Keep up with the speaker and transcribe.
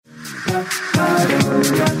Hey,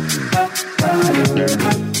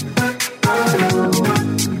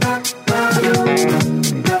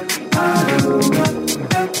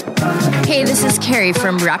 this is Carrie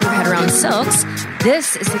from Wrap Your Head Around Silks.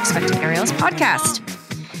 This is the Expecting Aerials podcast.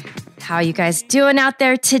 How you guys doing out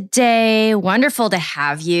there today? Wonderful to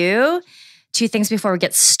have you. Two things before we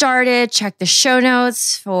get started. Check the show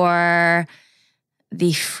notes for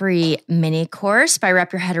the free mini course by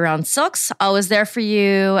Wrap Your Head Around Silks. Always there for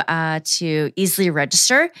you to easily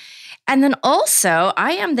register. And then also,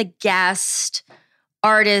 I am the guest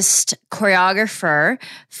artist choreographer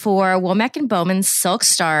for Womack and Bowman's Silk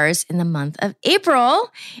Stars in the month of April.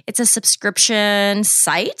 It's a subscription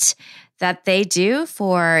site that they do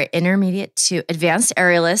for intermediate to advanced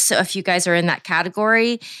aerialists. So if you guys are in that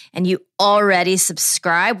category and you already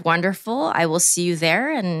subscribe, wonderful. I will see you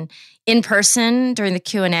there and in person during the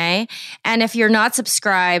Q&A. And if you're not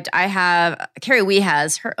subscribed, Carrie Wee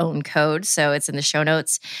has her own code, so it's in the show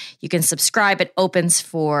notes. You can subscribe. It opens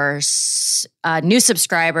for new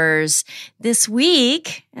subscribers this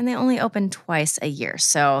week, and they only open twice a year.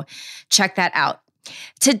 So check that out.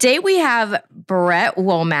 Today we have Brett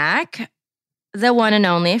Womack, the one and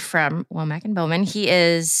only from Womack and Bowman. He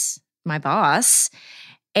is my boss,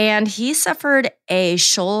 and he suffered a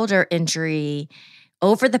shoulder injury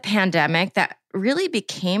over the pandemic that really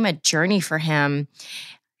became a journey for him.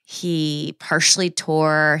 He partially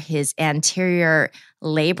tore his anterior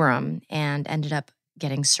labrum and ended up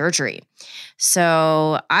getting surgery.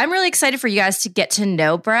 So I'm really excited for you guys to get to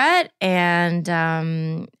know Brett and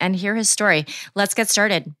hear his story. Let's get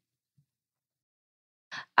started.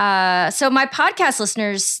 So my podcast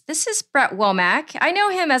listeners, this is Brett Womack. I know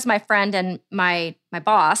him as my friend and my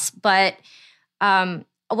boss, but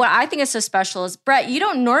what I think is so special is, Brett, you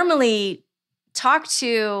don't normally talk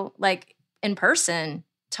to, like, in person,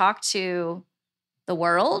 talk to the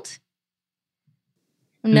world.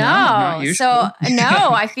 No. Not usually. So,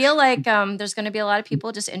 no, I feel like there's going to be a lot of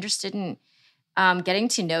people just interested in getting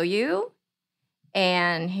to know you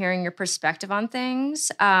and hearing your perspective on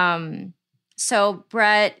things. So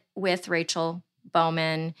Brett with Rachel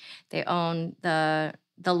Bowman, they own the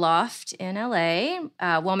Loft in LA.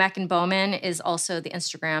 Womack and Bowman is also the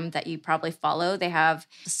Instagram that you probably follow. They have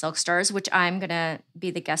the Silk Stars, which I'm going to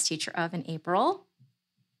be the guest teacher of in April.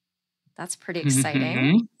 That's pretty exciting.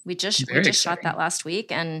 Mm-hmm. We just shot that last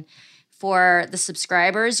week. And for the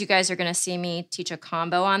subscribers, you guys are going to see me teach a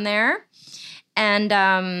combo on there. And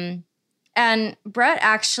Brett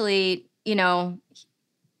actually,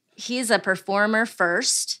 he's a performer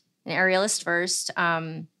first, an aerialist first.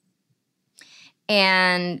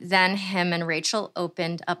 And then him and Rachel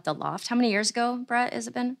opened up the Loft. How many years ago, Brett, has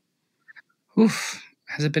it been?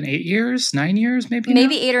 Has it been 8 years, 9 years, maybe?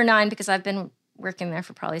 Maybe 8 or 9, because I've been working there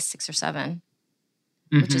for probably 6 or 7,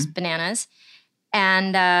 which is bananas.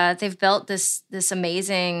 And they've built this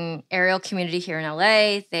amazing aerial community here in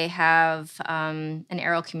LA. They have an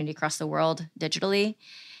aerial community across the world digitally.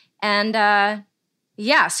 And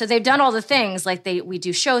so they've done all the things. Like we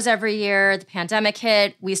do shows every year. The pandemic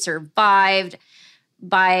hit. We survived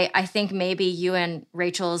by, I think, maybe you and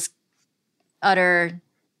Rachel's utter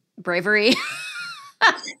bravery.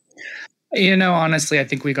 Honestly, I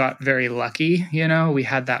think we got very lucky. We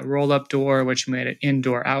had that roll-up door, which made it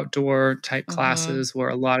indoor-outdoor type classes where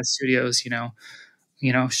a lot of studios,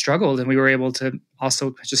 struggled. And we were able to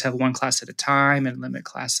also just have one class at a time and limit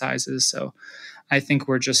class sizes. So I think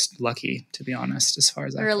we're just lucky, to be honest, as far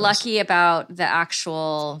as that goes. We're lucky about the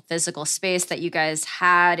actual physical space that you guys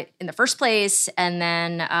had in the first place. And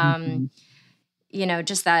then,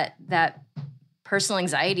 just that personal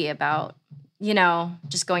anxiety about,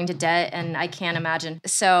 just going to debt. And I can't imagine.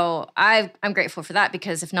 So I'm grateful for that,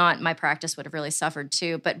 because if not, my practice would have really suffered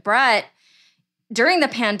too. But Brett, during the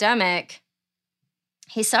pandemic,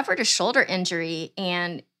 he suffered a shoulder injury,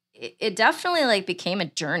 and it definitely became a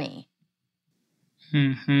journey.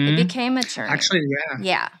 Mm-hmm. It became a journey. Actually,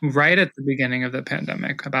 yeah. Right at the beginning of the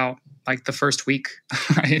pandemic, about the first week,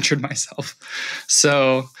 I injured myself.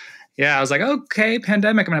 So, I was like, okay,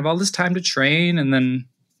 pandemic, I'm going to have all this time to train. And then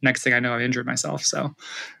next thing I know, I injured myself. So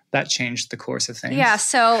that changed the course of things. Yeah.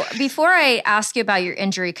 So before I ask you about your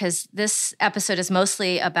injury, because this episode is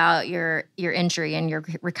mostly about your injury and your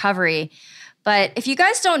recovery. But if you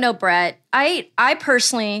guys don't know Brett, I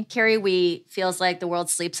personally, Carrie Wee, feels like the world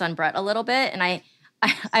sleeps on Brett a little bit. And I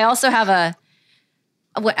also have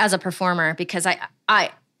as a performer, because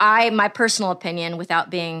my personal opinion, without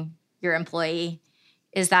being your employee,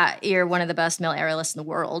 is that you're one of the best male aerialists in the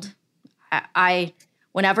world.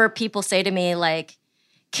 Whenever people say to me,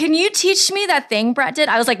 can you teach me that thing Brett did?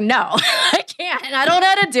 I was like, no, I can't. I don't know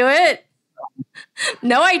how to do it.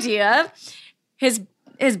 No idea. His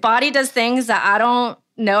body does things that I don't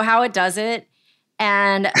know how it does it.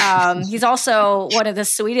 And he's also one of the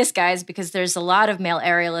sweetest guys because there's a lot of male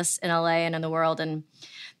aerialists in LA and in the world. And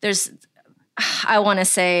there's, I want to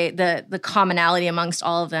say the commonality amongst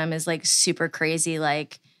all of them is like super crazy,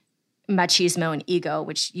 like machismo and ego,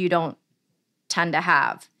 which you don't tend to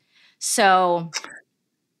have. So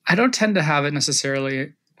I don't tend to have it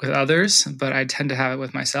necessarily with others, but I tend to have it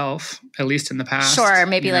with myself, at least in the past. Sure,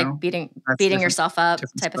 maybe like beating yourself up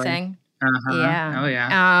type of thing. Yeah. Oh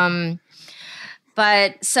yeah.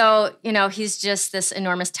 But so, he's just this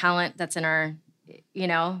enormous talent that's in our,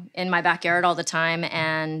 in my backyard all the time.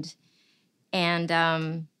 And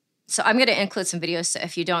so I'm going to include some videos. So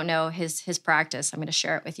if you don't know his practice, I'm going to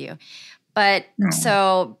share it with you. But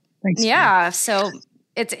so, thanks, yeah, so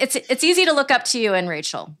it's easy to look up to you and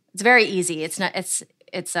Rachel. It's very easy. It's not, it's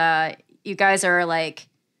you guys are like,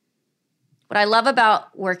 what I love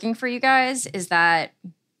about working for you guys is that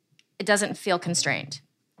it doesn't feel constrained.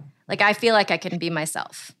 Like I feel like I can be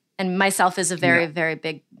myself, and myself is a very, very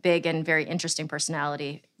big and very interesting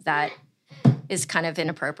personality that is kind of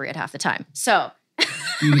inappropriate half the time. So, but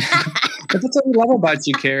that's what we love about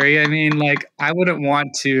you, Carrie. I mean, like I wouldn't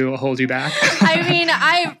want to hold you back. I mean,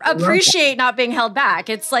 I appreciate not being held back.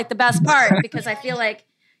 It's like the best part because I feel like,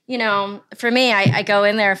 for me, I go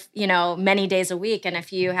in there, many days a week, and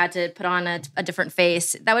if you had to put on a different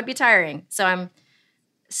face, that would be tiring. So I'm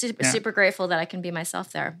super grateful that I can be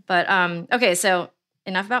myself there. But okay, so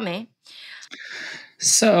enough about me.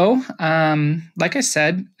 So, like I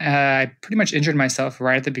said, I pretty much injured myself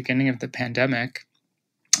right at the beginning of the pandemic.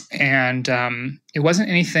 And it wasn't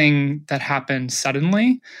anything that happened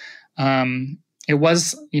suddenly. It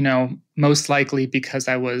was, most likely because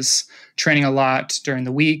I was training a lot during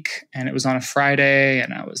the week and it was on a Friday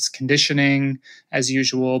and I was conditioning as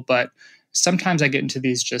usual. But sometimes I get into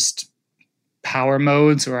these just power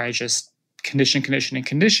modes where I just condition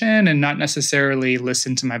and not necessarily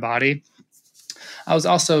listen to my body. I was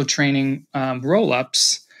also training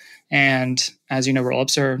roll-ups. And as you know,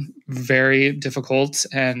 roll-ups are very difficult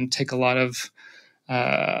and take a lot of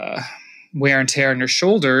wear and tear on your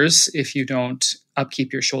shoulders if you don't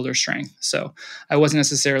upkeep your shoulder strength. So I wasn't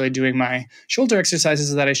necessarily doing my shoulder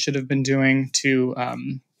exercises that I should have been doing to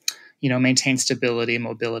maintain stability and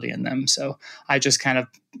mobility in them. So I just kind of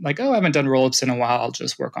like, I haven't done roll-ups in a while. I'll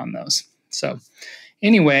just work on those. So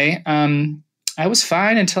anyway, I was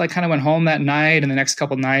fine until I kind of went home that night. And the next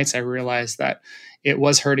couple of nights, I realized that it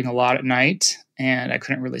was hurting a lot at night and I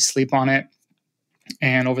couldn't really sleep on it.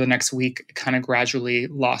 And over the next week, it kind of gradually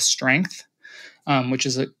lost strength, which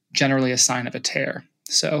is generally a sign of a tear.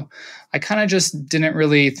 So I kind of just didn't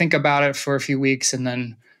really think about it for a few weeks. And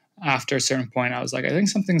then after a certain point, I was like, I think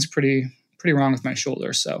something's pretty wrong with my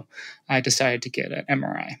shoulder. So I decided to get an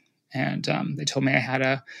MRI. And they told me I had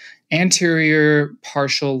a anterior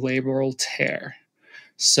partial labral tear.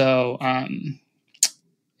 So I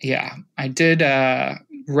did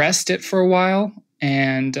rest it for a while.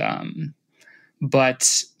 And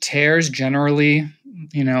but tears generally,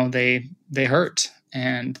 they hurt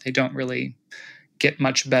and they don't really get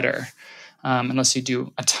much better unless you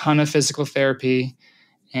do a ton of physical therapy,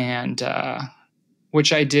 and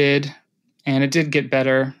which I did, and it did get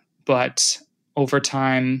better. But over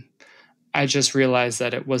time, I just realized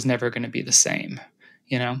that it was never going to be the same,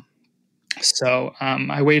 So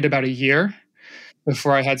I waited about a year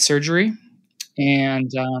before I had surgery, and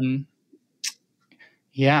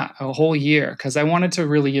a whole year, because I wanted to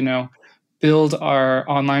really, build our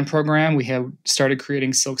online program. We had started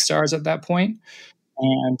creating Silk Stars at that point,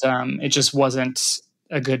 and it just wasn't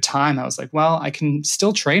a good time. I was like, well, I can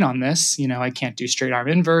still train on this. I can't do straight arm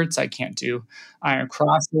inverts. I can't do iron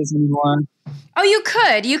crosses anymore. Oh,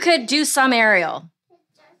 you could do some aerial.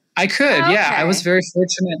 I could, yeah. I was very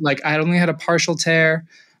fortunate. Like I only had a partial tear.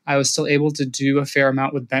 I was still able to do a fair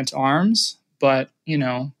amount with bent arms, but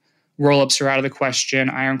roll-ups are out of the question,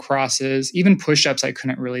 iron crosses, even push-ups I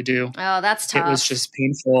couldn't really do. Oh, that's tough. It was just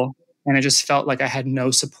painful. And I just felt like I had no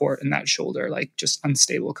support in that shoulder, like just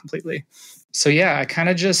unstable completely. So yeah, I kind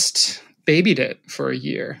of just babied it for a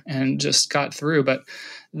year and just got through. But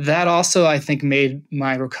that also, I think, made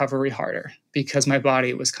my recovery harder because my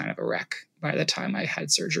body was kind of a wreck by the time I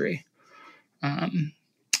had surgery.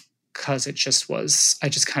 Because I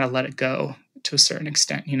just kind of let it go to a certain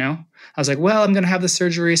extent, I was like, well, I'm going to have the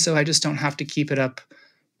surgery, so I just don't have to keep it up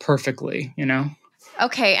perfectly,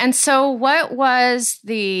 Okay. And so what was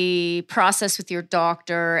the process with your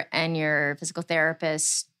doctor and your physical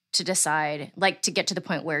therapist to decide, like to get to the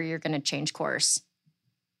point where you're going to change course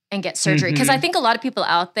and get surgery? Because I think a lot of people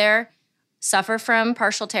out there suffer from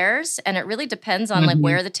partial tears, and it really depends on like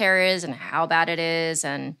where the tear is and how bad it is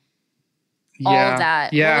and all of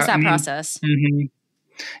that. Yeah. What was that I mean, process?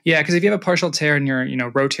 Yeah, because if you have a partial tear in your,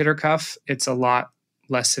 rotator cuff, it's a lot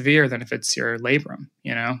less severe than if it's your labrum.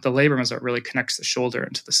 The labrum is what really connects the shoulder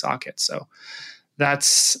into the socket. So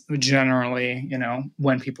that's generally,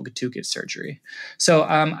 when people do get surgery. So,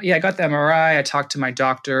 I got the MRI. I talked to my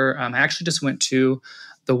doctor. I actually just went to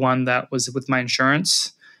the one that was with my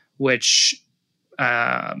insurance, which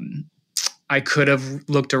I could have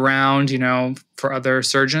looked around, for other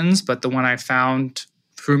surgeons, but the one I found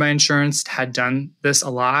through my insurance had done this a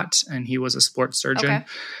lot, and he was a sports surgeon. Okay.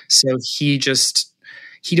 So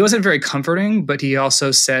he wasn't very comforting, but he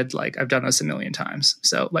also said, like, I've done this a million times.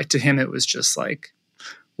 So, like, to him, it was just like,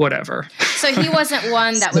 whatever. So he wasn't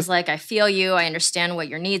one that was like, I feel you, I understand what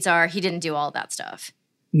your needs are. He didn't do all that stuff.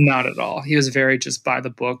 Not at all. He was very just by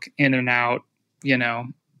the book, in and out,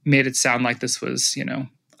 made it sound like this was,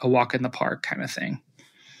 a walk in the park kind of thing.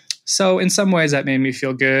 So in some ways that made me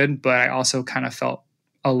feel good, but I also kind of felt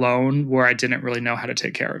alone where I didn't really know how to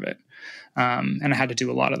take care of it. And I had to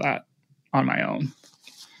do a lot of that on my own,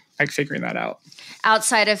 like figuring that out.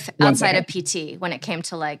 Outside of PT, when it came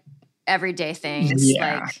to like everyday things.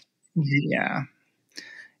 Yeah.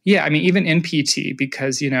 I mean, even in PT,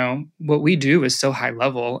 because, what we do is so high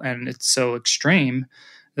level and it's so extreme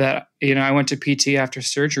that, I went to PT after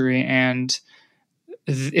surgery and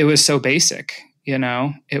it was so basic,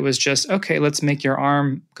 it was just, okay, let's make your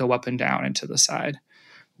arm go up and down and to the side.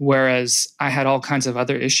 Whereas I had all kinds of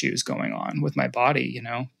other issues going on with my body,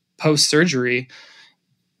 post-surgery,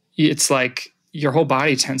 it's like your whole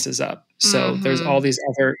body tenses up. So there's all these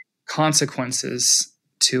other consequences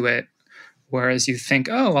to it. Whereas you think,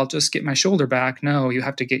 oh, I'll just get my shoulder back. No, you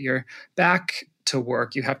have to get your back to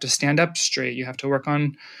work. You have to stand up straight. You have to work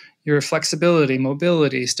on your flexibility,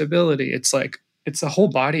 mobility, stability. It's like, it's a whole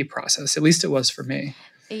body process. At least it was for me.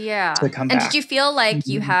 Yeah. To come and back. Did you feel like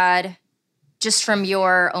you had, just from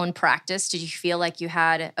your own practice, did you feel like you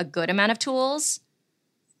had a good amount of tools?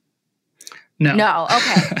 No.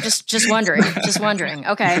 Okay. just wondering.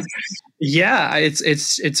 Okay. Yeah.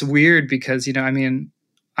 It's weird because,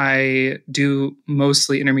 I do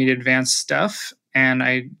mostly intermediate advanced stuff, and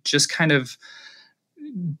I just kind of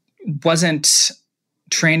wasn't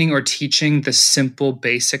training or teaching the simple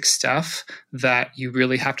basic stuff that you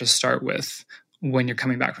really have to start with when you're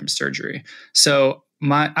coming back from surgery. So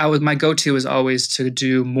my go-to is always to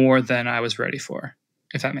do more than I was ready for,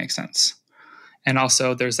 if that makes sense. And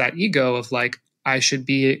also there's that ego of like, I should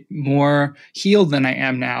be more healed than I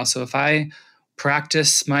am now. So if I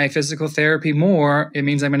practice my physical therapy more, it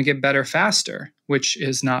means I'm going to get better faster, which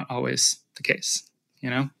is not always the case,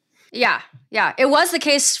 Yeah. It was the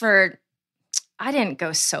case I didn't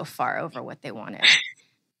go so far over what they wanted.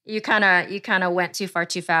 You kind of went too far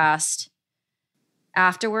too fast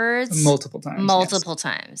afterwards. Multiple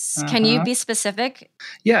times. Uh-huh. Can you be specific?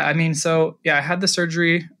 Yeah. I mean, I had the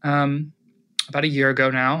surgery about a year ago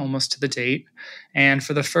now, almost to the date. And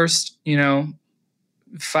for the first,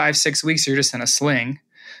 5-6 weeks, you're just in a sling.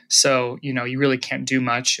 So, you really can't do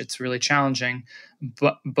much. It's really challenging.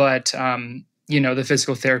 But the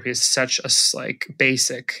physical therapy is such a like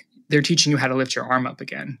basic. They're teaching you how to lift your arm up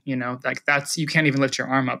again. Like you can't even lift your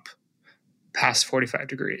arm up past 45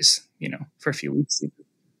 degrees, for a few weeks.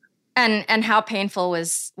 And how painful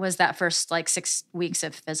was that first like 6 weeks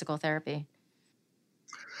of physical therapy?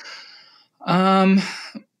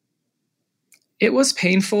 It was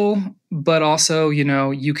painful, but also,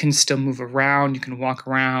 you can still move around, you can walk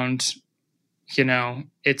around,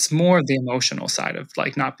 it's more the emotional side of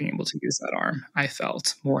like not being able to use that arm. I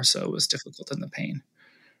felt more so was difficult than the pain,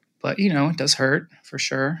 but it does hurt for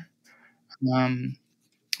sure.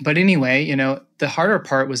 But anyway, the harder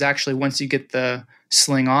part was actually once you get the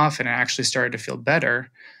sling off and it actually started to feel better.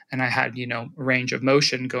 And I had, range of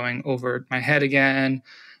motion going over my head again.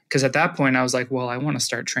 Because at that point I was like, well, I want to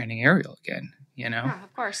start training aerial again, Yeah,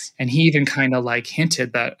 of course. And he even kind of like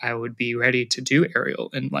hinted that I would be ready to do aerial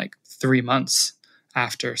in like 3 months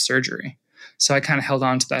after surgery. So I kind of held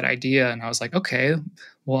on to that idea and I was like, okay,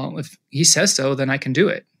 well, if he says so, then I can do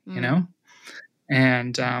it,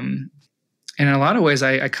 And in a lot of ways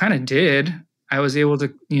I kind of did. I was able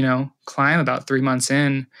to, climb about 3 months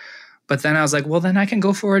in, but then I was like, well, then I can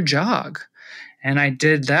go for a jog. And I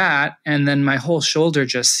did that. And then my whole shoulder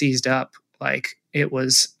just seized up. Like it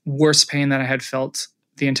was worse pain than I had felt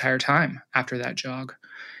the entire time after that jog.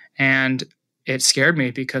 And it scared me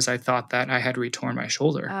because I thought that I had retorn my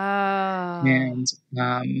shoulder. Oh. And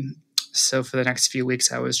so for the next few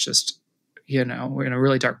weeks, I was just, we're in a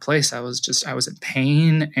really dark place. I was in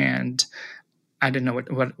pain and I didn't know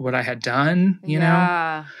what I had done, you know?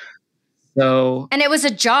 Yeah. So, And it was a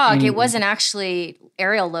jog. It mm, wasn't actually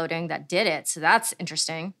aerial loading that did it. So that's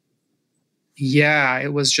interesting. yeah,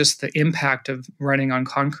 it was just the impact of running on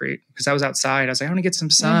concrete because I was outside. I was like, I want to get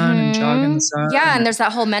some sun and jog in the sun. Yeah, and there's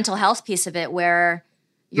that whole mental health piece of it where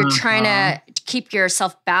you're trying to keep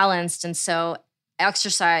yourself balanced. And so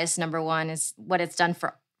exercise, number one, is what it's done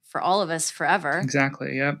for all of us forever.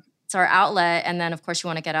 Exactly, yep. It's our outlet. And then, of course, you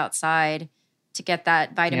want to get outside to get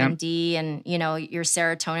that vitamin Yep. D and, you know, your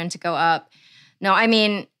serotonin to go up. No, I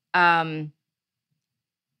mean,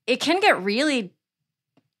 it can get really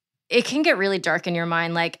dark in your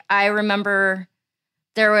mind. Like, I remember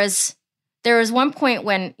there was one point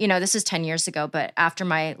when, you know, this is 10 years ago, but after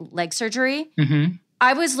my leg surgery,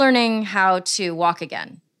 I was learning how to walk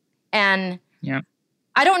again. And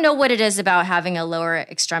I don't know what it is about having a lower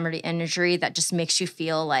extremity injury that just makes you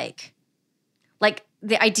feel like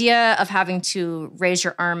the idea of having to raise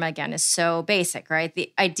your arm again is so basic, right?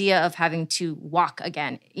 The idea of having to walk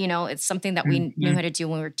again, you know, it's something that we knew how to do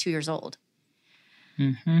when we were 2 years old.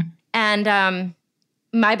 And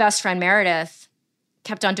my best friend, Meredith,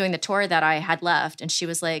 kept on doing the tour that I had left. And she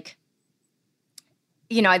was like,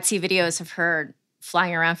 you know, I'd see videos of her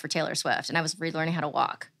flying around for Taylor Swift, and I was relearning how to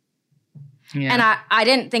walk. Yeah. And I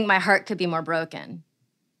didn't think my heart could be more broken.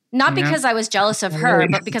 Not because I was jealous of her,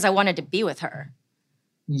 but because I wanted to be with her.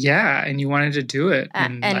 Yeah, and you wanted to do it.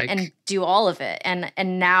 And do all of it. And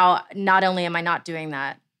now, not only am I not doing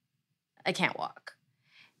that, I can't walk.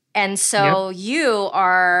 And so you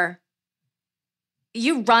run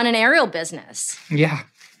an aerial business. Yeah.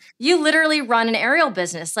 You literally run an aerial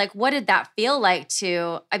business. Like, what did that feel like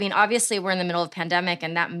I mean, obviously we're in the middle of a pandemic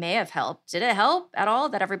and that may have helped. Did it help at all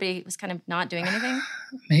that everybody was kind of not doing anything?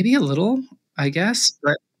 Maybe a little, I guess.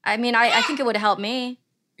 But I mean, I think it would have helped me.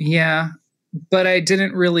 Yeah. But I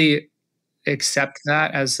didn't really accept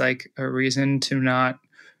that as like a reason to not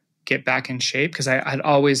get back in shape because I'd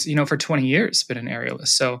always, you know, for 20 years been an aerialist.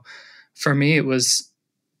 So for me, it was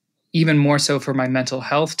even more so for my mental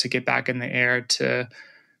health to get back in the air, to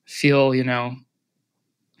feel, you know,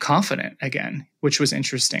 confident again, which was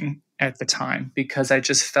interesting at the time because I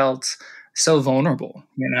just felt so vulnerable,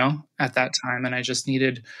 you know, at that time. And I just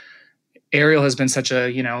needed, aerial has been such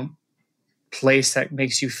a, you know, place that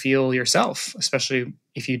makes you feel yourself, especially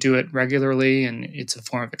if you do it regularly, and it's a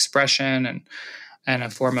form of expression and a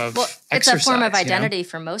form of exercise, it's a form of identity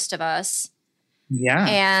for most of us. Yeah,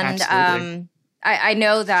 and absolutely. I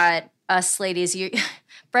know that us ladies,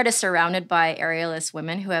 Brett is surrounded by aerialist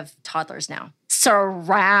women who have toddlers now.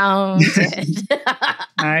 Surrounded.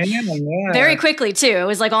 I know, yeah. Very quickly too. It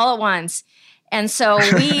was like all at once. And so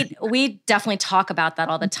we definitely talk about that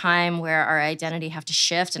all the time, where our identity have to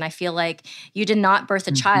shift. And I feel like you did not birth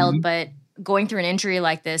a child, but going through an injury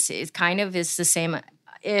like this is the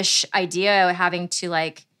same-ish idea of having to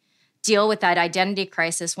like deal with that identity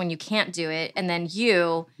crisis when you can't do it. And then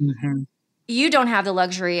you don't have the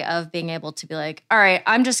luxury of being able to be like, all right,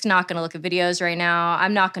 I'm just not going to look at videos right now.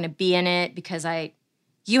 I'm not going to be in it because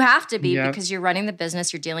you have to be because you're running the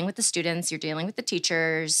business. You're dealing with the students. You're dealing with the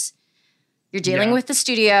teachers. You're dealing with the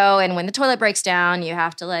studio, and when the toilet breaks down, you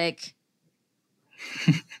have to like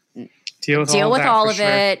deal with all of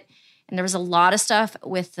it. And there was a lot of stuff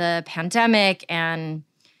with the pandemic and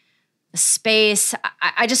the space.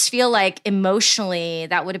 I just feel like emotionally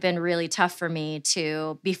that would have been really tough for me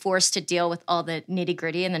to be forced to deal with all the nitty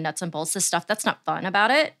gritty and the nuts and bolts of stuff that's not fun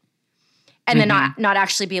about it. And then not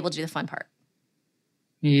actually be able to do the fun part.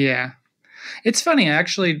 Yeah. It's funny. I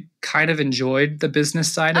actually kind of enjoyed the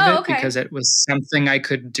business side of it because it was something I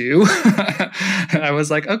could do. I was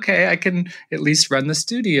like, okay, I can at least run the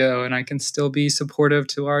studio and I can still be supportive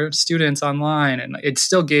to our students online. And it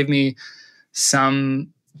still gave me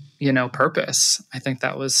some, you know, purpose. I think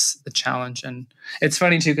that was the challenge. And it's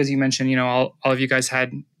funny too, because you mentioned, you know, all of you guys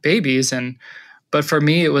had babies, but for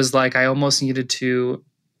me, it was like, I almost needed to,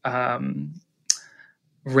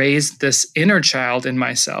 raise this inner child in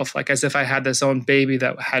myself, like as if I had this own baby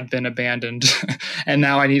that had been abandoned. And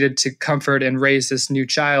now I needed to comfort and raise this new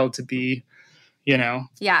child to be, you know,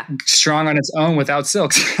 strong on its own without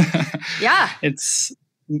silks. It's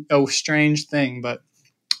a strange thing, but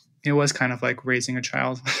it was kind of like raising a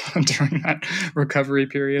child during that recovery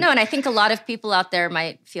period. No, and I think a lot of people out there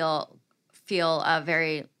might feel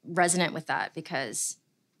very resonant with that because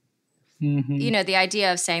you know, the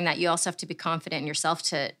idea of saying that you also have to be confident in yourself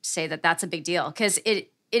to say that that's a big deal, because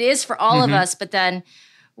it is for all of us. But then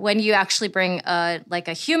when you actually bring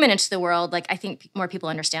a human into the world, like I think more people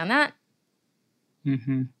understand that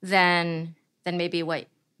than maybe what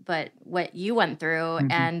you went through.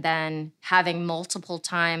 And then having multiple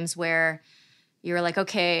times where you were like,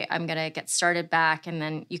 okay, I'm going to get started back. And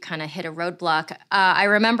then you kind of hit a roadblock. I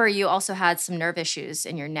remember you also had some nerve issues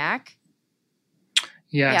in your neck.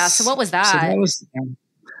 Yes. Yeah. So what was that?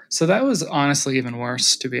 So that was honestly even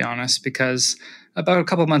worse, to be honest, because about a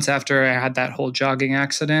couple months after I had that whole jogging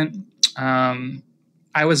accident,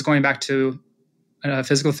 I was going back to a new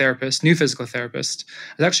physical therapist.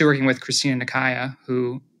 I was actually working with Christina Nakaya,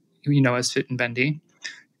 who as Fit and Bendy.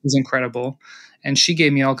 Was incredible. And she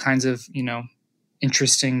gave me all kinds of,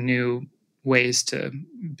 interesting new ways to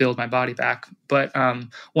build my body back. But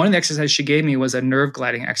one of the exercises she gave me was a nerve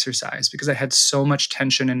gliding exercise because I had so much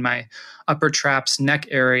tension in my upper traps, neck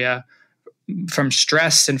area from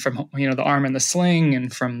stress and from, the arm in the sling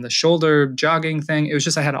and from the shoulder jogging thing. It was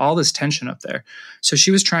just, I had all this tension up there. So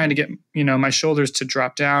she was trying to get, my shoulders to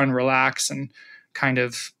drop down and relax and kind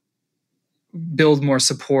of build more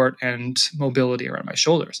support and mobility around my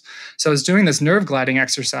shoulders. So I was doing this nerve gliding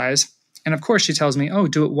exercise. And of course she tells me, oh,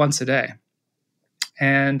 do it once a day.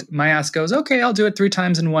 And my ass goes, okay, I'll do it 3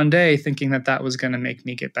 times in one day, thinking that was going to make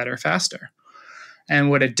me get better faster.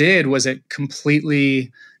 And what it did was it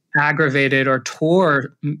completely aggravated or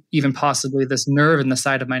tore even possibly this nerve in the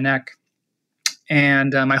side of my neck.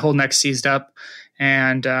 And my whole neck seized up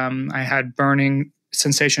and I had burning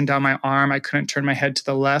sensation down my arm. I couldn't turn my head to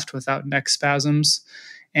the left without neck spasms.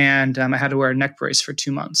 And I had to wear a neck brace for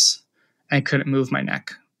 2 months. I couldn't move my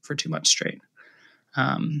neck for 2 months straight.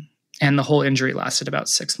 And the whole injury lasted about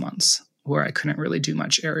 6 months where I couldn't really do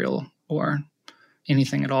much aerial or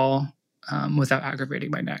anything at all without aggravating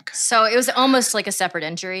my neck. So it was almost like a separate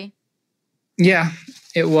injury. Yeah,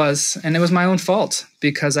 it was. And it was my own fault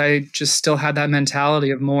because I just still had that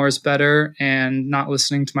mentality of more is better and not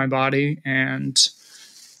listening to my body and,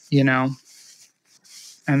 and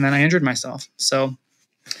then I injured myself. So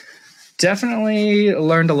definitely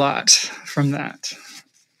learned a lot from that.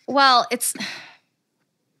 Well, it's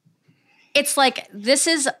like, this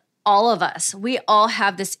is all of us. We all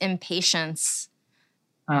have this impatience.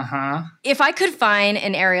 Uh-huh. If I could find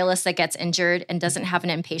an aerialist that gets injured and doesn't have an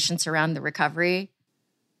impatience around the recovery,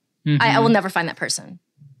 I will never find that person.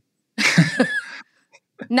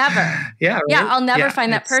 Never. Yeah. Right? Yeah, I'll never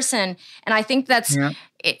find that person. And I think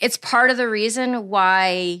it's part of the reason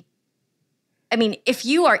why, if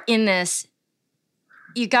you are in this,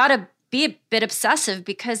 you got to be a bit obsessive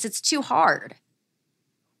because it's too hard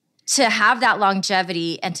to have that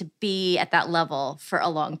longevity and to be at that level for a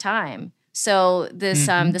long time. So this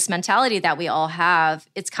this mentality that we all have,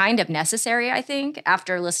 it's kind of necessary, I think,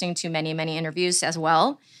 after listening to many, many interviews as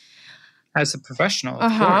well. As a professional, of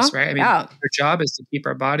course, right? Our job is to keep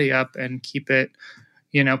our body up and keep it,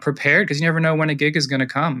 prepared because you never know when a gig is going to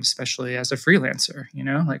come, especially as a freelancer,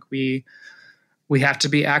 like we have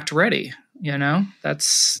to act ready,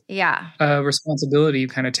 that's a responsibility you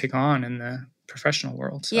kind of take on in the professional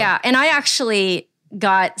world. So. Yeah. And I actually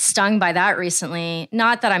got stung by that recently.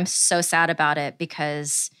 Not that I'm so sad about it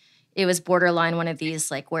because it was borderline one of these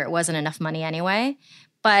like where it wasn't enough money anyway,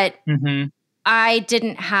 but I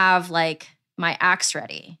didn't have like my acts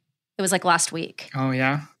ready. It was like last week. Oh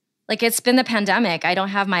yeah. Like it's been the pandemic. I don't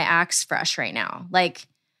have my acts fresh right now. Like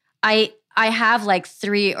I have like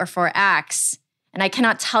 3 or 4 acts and I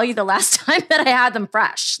cannot tell you the last time that I had them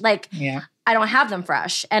fresh. Like I don't have them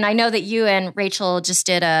fresh. And I know that you and Rachel just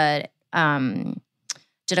did a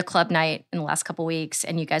club night in the last couple of weeks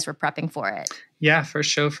and you guys were prepping for it. Yeah, first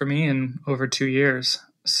show for me in over 2 years.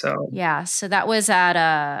 So yeah, so that was at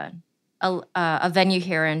a venue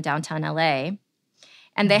here in downtown LA.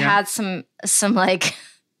 And they had some like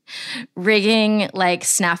rigging like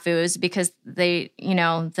snafus because they,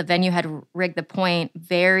 the venue had rigged the point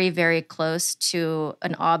very, very close to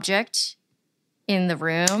an object in the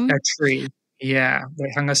room. A tree. Yeah, they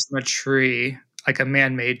hung us from a tree. Like a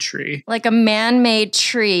man-made tree. Like a man-made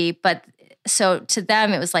tree, but so to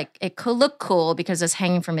them it was like it could look cool because it was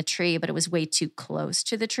hanging from a tree, but it was way too close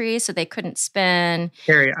to the tree, so they couldn't spin.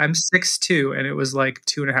 Carrie, I'm 6'2", and it was like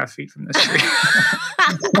 2.5 feet from this tree.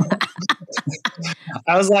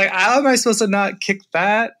 I was like, how am I supposed to not kick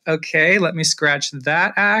that? Okay, let me scratch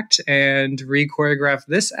that act and re-choreograph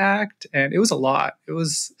this act, and it was a lot. I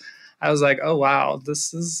was like, oh wow,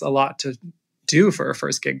 this is a lot to do for a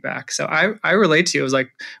first gig back. So I relate to you. It was like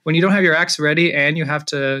when you don't have your acts ready and you have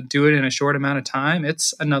to do it in a short amount of time,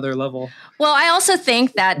 it's another level. Well, I also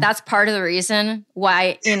think that that's part of the reason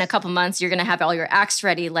why in a couple months you're going to have all your acts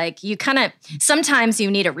ready. Like you kind of, sometimes you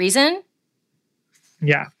need a reason.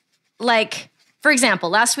 Yeah. Like, for example,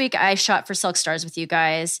 last week I shot for Silk Stars with you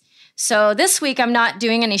guys. So this week I'm not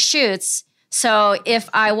doing any shoots. So if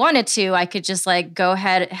I wanted to, I could just like go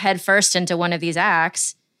head first into one of these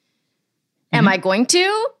acts. Am I going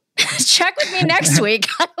to? check with me next week.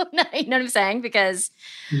 I don't know. You know what I'm saying? Because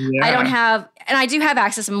I don't have, and I do have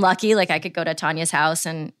access. I'm lucky. Like I could go to Tanya's house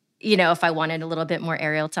and, if I wanted a little bit more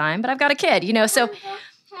aerial time, but I've got a kid, so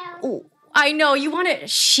I know you want to,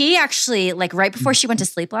 she actually, like right before she went to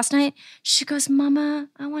sleep last night, she goes, Mama,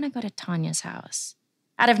 I want to go to Tanya's house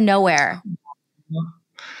out of nowhere.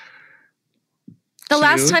 The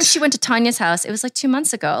last time she went to Tanya's house, it was like 2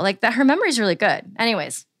 months ago. Like that, her memory is really good.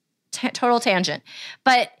 Anyways, total tangent.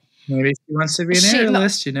 But maybe she wants to be an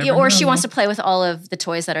aerialist. You never know. Or she wants to play with all of the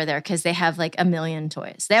toys that are there because they have like 1 million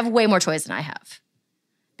toys. They have way more toys than I have.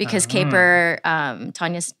 Because Caper,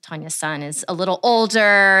 Tanya's son, is a little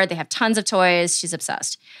older. They have tons of toys. She's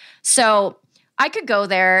obsessed. So I could go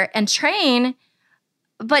there and train,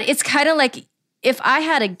 but it's kind of like if I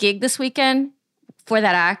had a gig this weekend for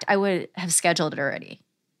that act, I would have scheduled it already.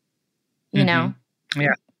 You know?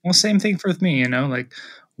 Yeah. Well, same thing with me, like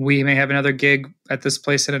we may have another gig at this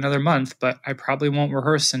place in another month, but I probably won't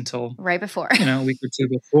rehearse until right before, a week or two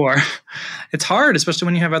before. It's hard, especially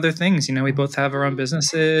when you have other things, we both have our own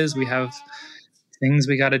businesses. We have things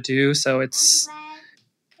we got to do. So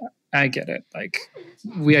I get it. Like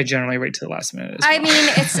I generally wait to the last minute. I mean,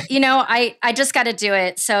 it's, I just got to do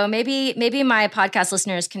it. So maybe my podcast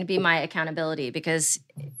listeners can be my accountability because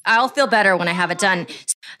I'll feel better when I have it done.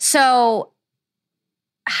 So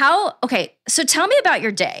so tell me about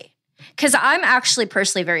your day. Because I'm actually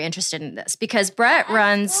personally very interested in this because Brett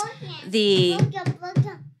runs the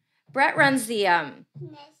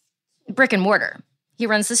brick and mortar. He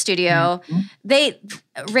runs the studio.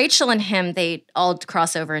 Rachel and him, they all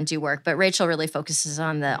cross over and do work, but Rachel really focuses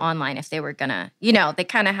on the online if they were gonna, they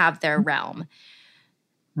kind of have their realm.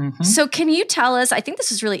 So can you tell us, I think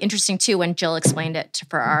this is really interesting too, when Jill explained it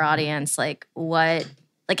for our audience,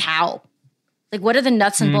 how? Like, what are the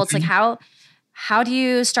nuts and bolts? Like, how do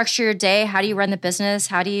you structure your day? How do you run the business?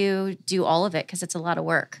 How do you do all of it? Because it's a lot of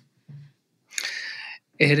work.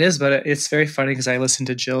 It is, but it's very funny because I listen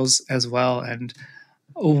to Jill's as well. And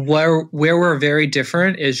where we're very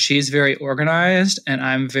different is she's very organized and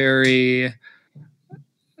I'm very,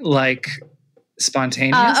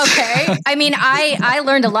 spontaneous. Okay. I mean, I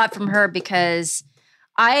learned a lot from her because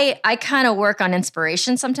I kind of work on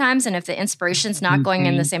inspiration sometimes. And if the inspiration's not going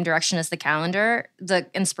in the same direction as the calendar, the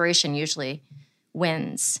inspiration usually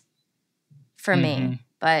wins for me.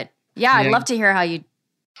 But I'd love to hear how you.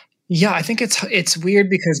 Yeah, I think it's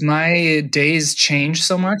weird because my days change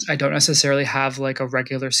so much. I don't necessarily have like a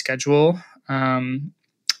regular schedule.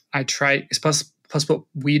 I try, plus what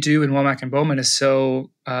we do in Womack and Bowman is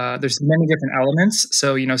so, there's many different elements.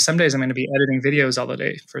 So, some days I'm going to be editing videos all the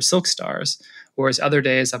day for Silk Stars. Whereas other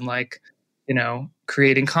days I'm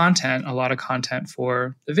creating a lot of content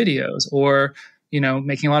for the videos or,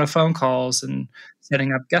 making a lot of phone calls and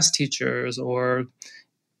setting up guest teachers or,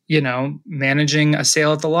 managing a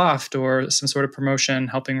sale at the loft or some sort of promotion,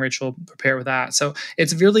 helping Rachel prepare with that. So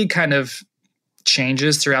it's really kind of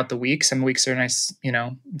changes throughout the week. Some weeks are nice,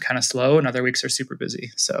 kind of slow and other weeks are super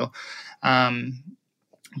busy. So,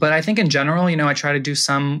 but I think in general, I try to do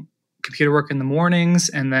some computer work in the mornings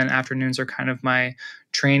and then afternoons are kind of my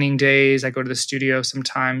training days. I go to the studio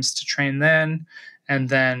sometimes to train then. And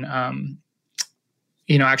then, I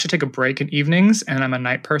actually take a break in evenings and I'm a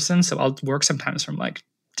night person. So I'll work sometimes from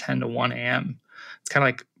 10 to 1 a.m. It's kind of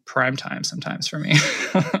like prime time sometimes for me.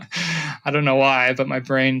 I don't know why, but my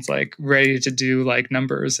brain's ready to do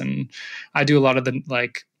numbers. And I do a lot of the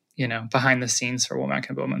behind the scenes for Womack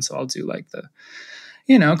and Bowman. So I'll do the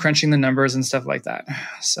crunching the numbers and stuff like that.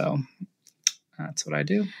 So that's what I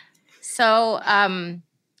do. So,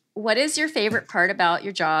 what is your favorite part about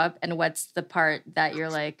your job? And what's the part that you're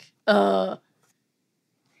like, ugh?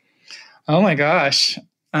 Oh my gosh.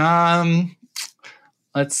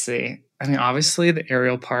 Let's see. I mean, obviously the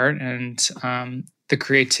aerial part and the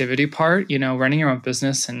creativity part, running your own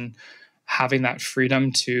business and having that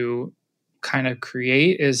freedom to kind of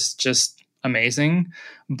create is just amazing.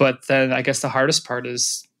 But then I guess the hardest part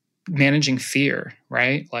is managing fear,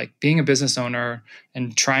 right? Like being a business owner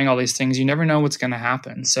and trying all these things, you never know what's going to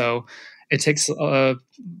happen. So it takes a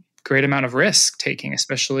great amount of risk taking,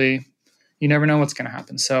 especially you never know what's going to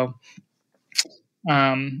happen. So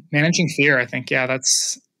managing fear, I think,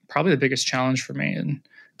 that's probably the biggest challenge for me, and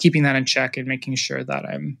keeping that in check and making sure that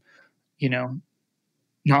I'm,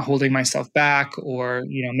 not holding myself back or,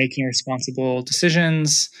 making responsible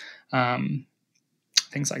decisions,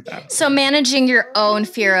 things like that. So managing your own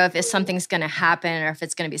fear of if something's going to happen or if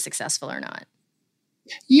it's going to be successful or not.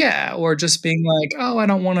 Yeah. Or just being like, oh, I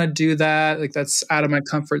don't want to do that. Like that's out of my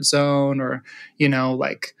comfort zone or,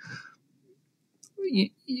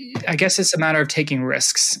 I guess it's a matter of taking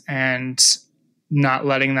risks and not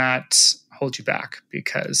letting that hold you back,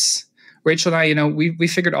 because Rachel and I, we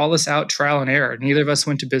figured all this out trial and error. Neither of us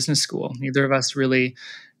went to business school. Neither of us really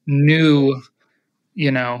knew,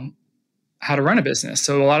 how to run a business.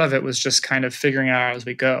 So a lot of it was just kind of figuring it out as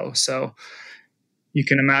we go. So you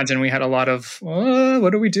can imagine we had a lot of,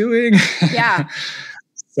 what are we doing? Yeah.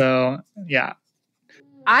 So, yeah.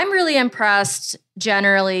 I'm really impressed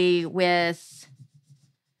generally with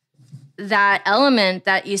that element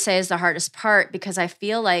that you say is the hardest part, because I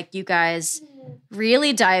feel like you guys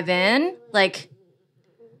really dive in. Like,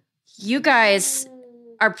 you guys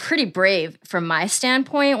are pretty brave from my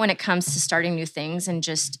standpoint when it comes to starting new things and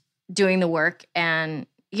just doing the work, and,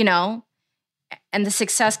 and the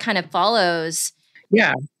success kind of follows.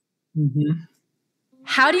 Yeah. Mm-hmm.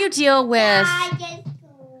 How do you deal with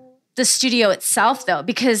the studio itself, though?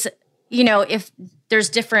 Because, if there's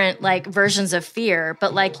different like versions of fear,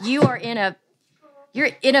 but like you're in a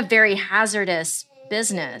very hazardous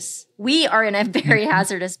business. We are in a very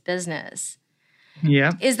hazardous business.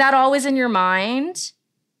 Yeah. Is that always in your mind?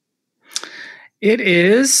 It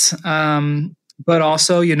is. But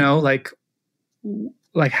also,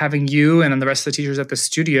 like having you and then the rest of the teachers at the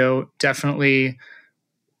studio definitely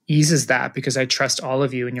eases that, because I trust all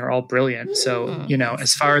of you and you're all brilliant. So,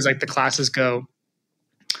 as far as like the classes go,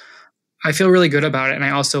 I feel really good about it. And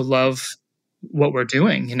I also love what we're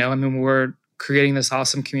doing. We're creating this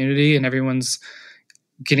awesome community and everyone's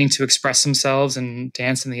getting to express themselves and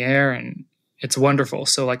dance in the air, and it's wonderful.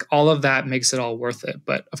 So like all of that makes it all worth it.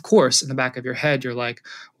 But of course, in the back of your head, you're like,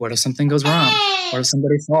 what if something goes wrong? What if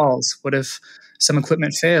somebody falls? What if some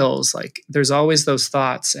equipment fails? Like there's always those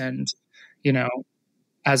thoughts, and,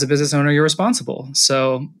 as a business owner, you're responsible.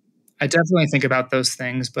 So I definitely think about those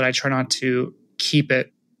things, but I try not to keep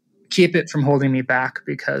it from holding me back,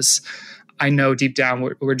 because I know deep down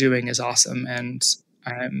what we're doing is awesome, and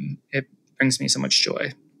it brings me so much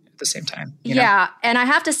joy at the same time. Yeah. And I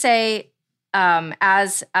have to say,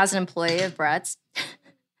 as an employee of Brett's,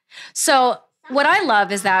 so what I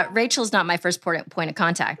love is that Rachel's not my first point of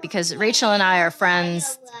contact, because Rachel and I are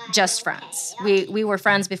friends, just friends. We were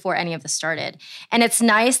friends before any of this started. And it's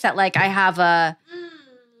nice that like I have a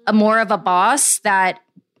more of a boss that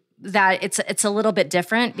it's a little bit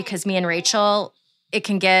different, because me and Rachel, it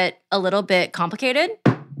can get a little bit complicated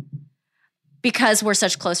because we're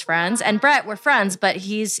such close friends. And Brett, we're friends, but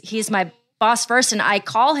he's my boss first. And I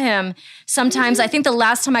call him sometimes. I think the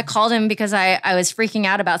last time I called him because I was freaking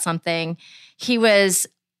out about something, he was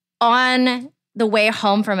on the way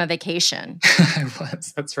home from a vacation. I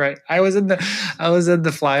was. That's right. I was in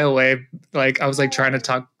the flyaway. Like I was like trying to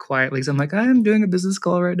talk quietly. So I'm like, I'm doing a business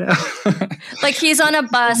call right now. Like he's on a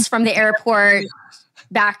bus from the airport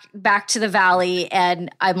back to the valley,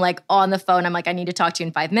 and I'm like on the phone. I'm like, I need to talk to you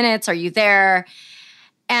in 5 minutes. Are you there?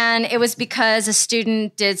 And it was because a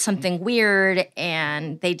student did something weird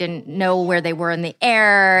and they didn't know where they were in the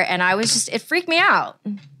air. And it freaked me out.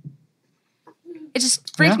 It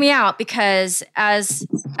just freaked me out, because as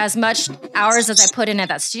much hours as I put in at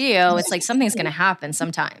that studio, it's like something's going to happen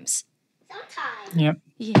sometimes. Yep.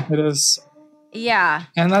 Yeah. It is. Yeah.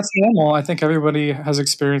 And that's normal. I think everybody has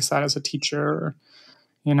experienced that as a teacher.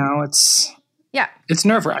 It's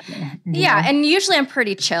nerve-wracking. Yeah. And usually I'm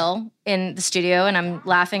pretty chill in the studio and I'm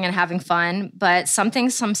laughing and having fun, but some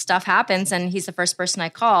stuff happens and he's the first person I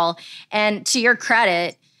call. And to your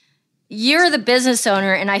credit, you're the business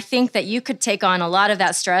owner, and I think that you could take on a lot of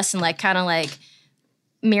that stress and like kind of like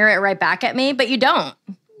mirror it right back at me, but you don't.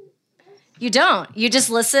 You don't. You just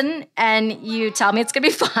listen and you tell me it's going to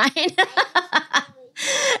be fine.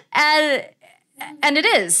 And it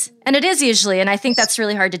is. And it is usually. And I think that's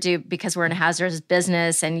really hard to do because we're in a hazardous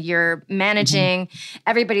business and you're managing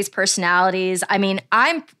everybody's personalities. I mean,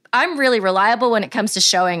 I'm really reliable when it comes to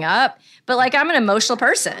showing up, but like I'm an emotional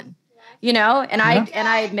person. And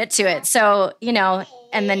I admit to it. So,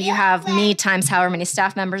 and then you have me times however many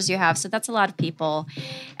staff members you have. So that's a lot of people.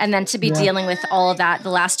 And then to be dealing with all of that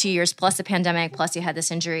the last 2 years, plus the pandemic, plus you had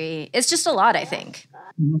this injury, it's just a lot, I think.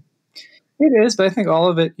 It is, but I think all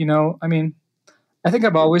of it, I think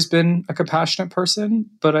I've always been a compassionate person,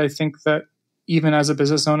 but I think that even as a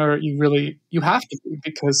business owner, you have to be,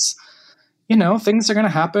 because, things are going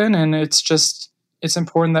to happen, and it's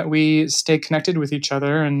important that we stay connected with each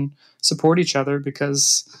other and support each other,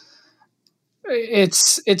 because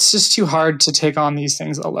it's just too hard to take on these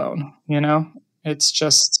things alone. It's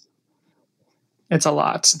a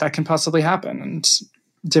lot that can possibly happen, and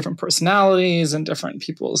different personalities and different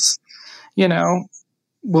people's,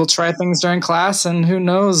 will try things during class, and who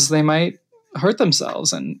knows, they might hurt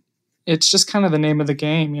themselves. And it's just kind of the name of the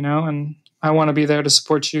game, and I want to be there to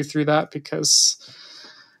support you through that, because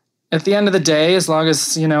at the end of the day, as long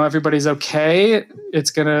as, everybody's okay,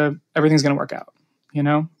 everything's going to work out,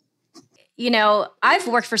 I've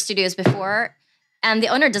worked for studios before, and the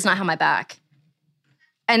owner does not have my back.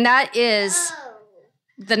 And that is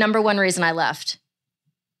the number one reason I left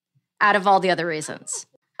out of all the other reasons.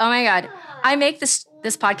 Oh my God. I make this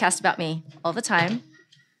podcast about me all the time.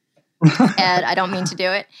 And I don't mean to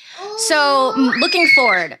do it. So looking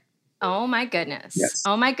forward. Oh my goodness. Yes.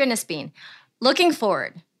 Oh my goodness, Bean. Looking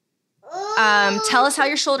forward. Tell us how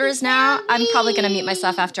your shoulder is now. I'm probably going to mute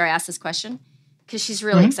myself after I ask this question because she's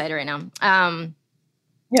really excited right now.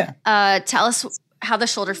 Tell us how the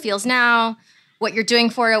shoulder feels now, what you're doing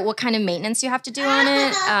for it, what kind of maintenance you have to do on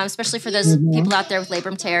it, especially for those people out there with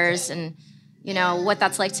labrum tears, and what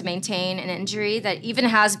that's like to maintain an injury that even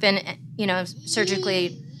has been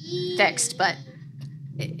surgically fixed, but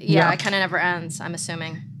it kind of never ends, I'm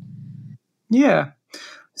assuming. Yeah.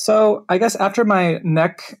 So I guess after my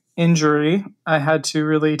neck injury, I had to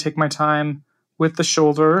really take my time with the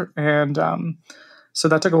shoulder, and so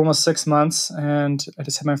that took almost 6 months, and I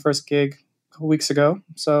just had my first gig a couple weeks ago.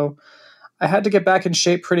 So I had to get back in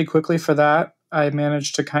shape pretty quickly for that. I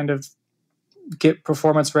managed to kind of get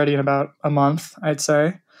performance ready in about a month, I'd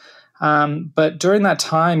say. But during that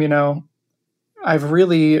time, I've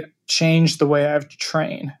really changed the way I've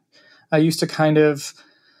trained. I used to kind of,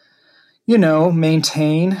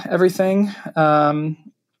 maintain everything.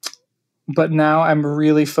 But now I'm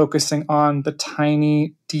really focusing on the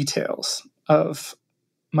tiny details of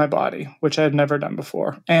my body, which I had never done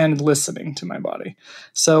before, and listening to my body.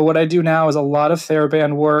 So what I do now is a lot of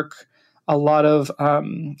TheraBand work, a lot of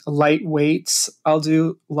light weights. I'll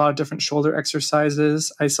do a lot of different shoulder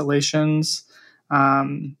exercises, isolations. I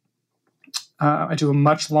do a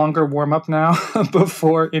much longer warm-up now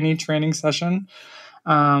before any training session.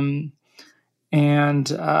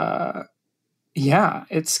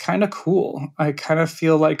 It's kind of cool. I kind of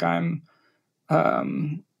feel like I'm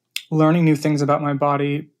learning new things about my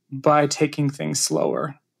body by taking things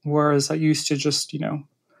slower, whereas I used to just,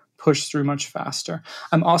 push through much faster.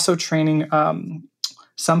 I'm also training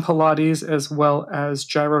some Pilates as well as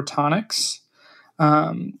gyrotonics.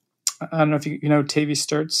 I don't know if you know Tavy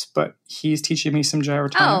Sturts, but he's teaching me some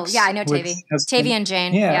gyrotonics. Oh, yeah, I know Tavy. Tavy and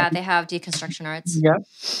Jane. Yeah, they have deconstruction arts. Yeah.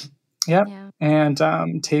 Yeah.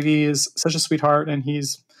 And Tavy is such a sweetheart, and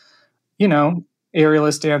he's,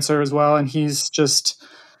 aerialist dancer as well. And he's just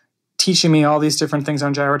teaching me all these different things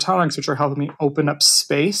on gyrotonics, which are helping me open up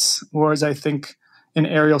space. Whereas I think in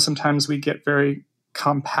aerial, sometimes we get very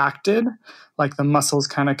compacted, like the muscles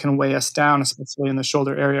kind of can weigh us down, especially in the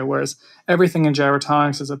shoulder area. Whereas everything in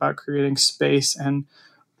gyrotonics is about creating space and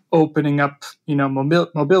opening up,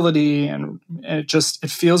 mobility, and it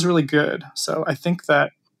feels really good. So I think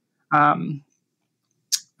that I'm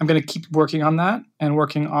going to keep working on that and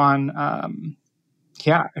working on,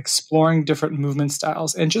 exploring different movement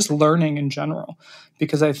styles and just learning in general.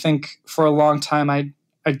 Because I think for a long time, I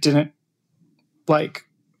didn't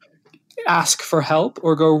ask for help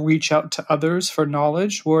or go reach out to others for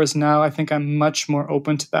knowledge. Whereas now I think I'm much more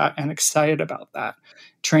open to that and excited about that,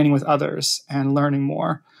 training with others and learning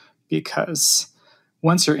more. Because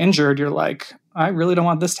once you're injured, you're like, I really don't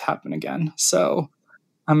want this to happen again. So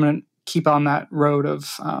I'm going to keep on that road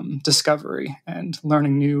of discovery and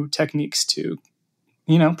learning new techniques to,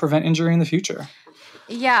 prevent injury in the future.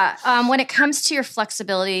 Yeah. When it comes to your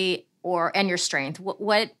flexibility and your strength,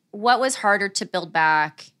 what was harder to build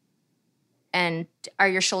back? And are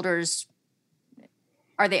your shoulders,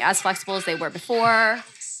 are they as flexible as they were before?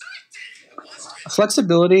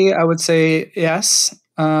 Flexibility, I would say yes,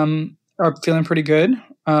 are feeling pretty good.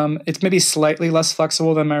 It's maybe slightly less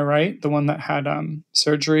flexible than my right. The one that had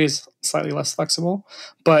surgery is slightly less flexible,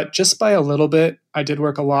 but just by a little bit. I did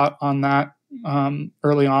work a lot on that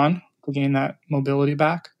early on to gain that mobility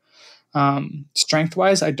back.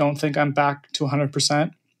 Strength-wise, I don't think I'm back to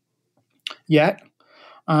 100% yet,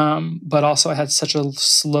 but also I had such a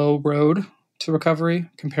slow road to recovery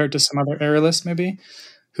compared to some other aerialists maybe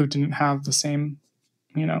who didn't have the same,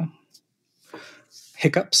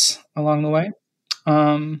 hiccups along the way.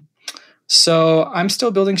 So I'm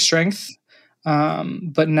still building strength.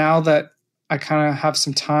 But now that I kind of have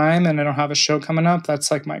some time and I don't have a show coming up,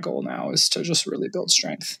 that's like my goal now, is to just really build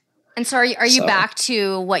strength. And so are you back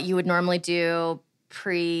to what you would normally do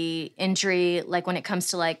pre-injury, like when it comes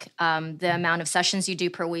to the amount of sessions you do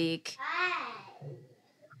per week?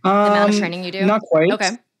 The amount of training you do? Not quite.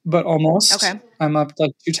 Okay. But almost. Okay. I'm up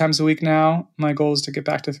 2 times a week now. My goal is to get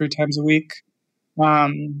back to 3 times a week. But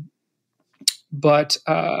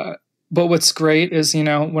what's great is,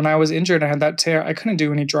 when I was injured, I had that tear, I couldn't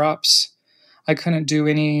do any drops. I couldn't do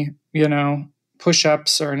any,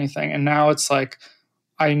 push-ups or anything. And now it's like,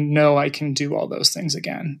 I know I can do all those things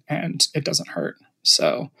again and it doesn't hurt.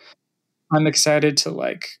 So I'm excited to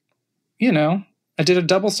like, I did a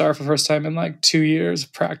double star for the first time in like 2 years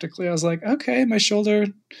practically. I was like, okay, my shoulder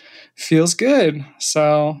feels good.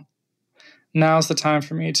 So now's the time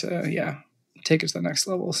for me to, take it to the next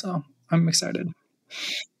level. So I'm excited.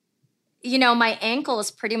 My ankle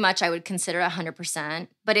is pretty much, I would consider 100%,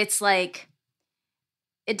 but it's like,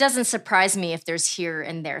 it doesn't surprise me if there's here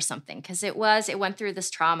and there something, because it went through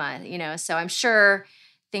this trauma, so I'm sure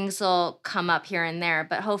things will come up here and there,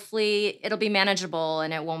 but hopefully it'll be manageable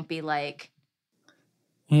and it won't be like.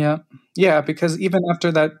 Yeah. Yeah. Because even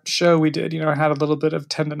after that show we did, I had a little bit of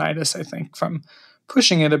tendonitis, I think, from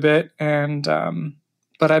pushing it a bit. And,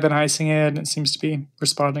 but I've been icing it and it seems to be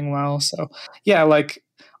responding well. So yeah, like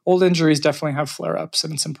old injuries definitely have flare-ups,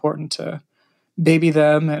 and it's important to baby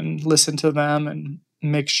them and listen to them and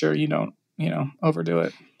make sure you don't, overdo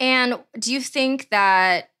it. And do you think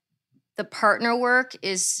that the partner work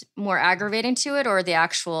is more aggravating to it, or the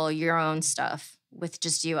actual your own stuff with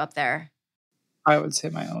just you up there? I would say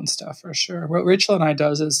my own stuff for sure. What Rachel and I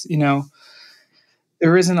does is,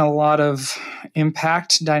 there isn't a lot of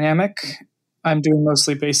impact dynamic. I'm doing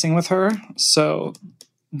mostly basing with her, so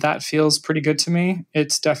that feels pretty good to me.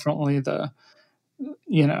 It's definitely the,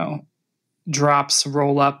 drops,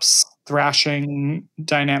 roll-ups, thrashing,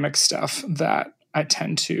 dynamic stuff that I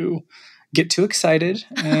tend to get too excited.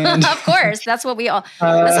 And of course, that's what we all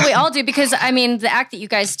do, because I mean, the act that you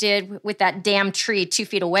guys did with that damn tree 2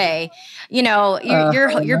 feet away,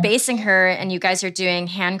 you're basing her and you guys are doing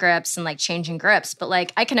hand grips and like changing grips. But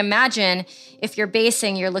like, I can imagine if you're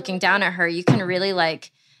basing, you're looking down at her, you can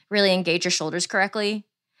really engage your shoulders correctly.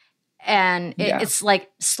 And it's like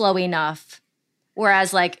slow enough.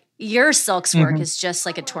 Whereas like your silks work is just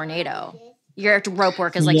like a tornado. Your rope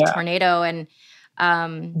work is like a tornado. And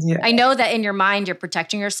I know that in your mind, you're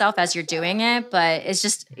protecting yourself as you're doing it, but it's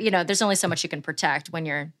just, there's only so much you can protect when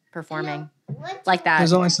you're performing like that.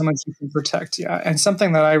 There's only so much you can protect. Yeah. And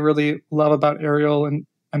something that I really love about aerial and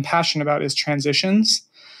I'm passionate about is transitions.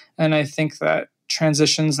 And I think that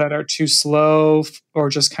transitions that are too slow or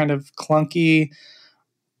just kind of clunky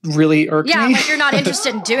really irk me. Yeah, like you're not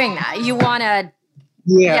interested in doing that. You want to,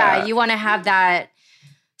 you want to have that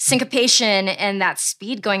syncopation and that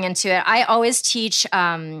speed going into it. I always teach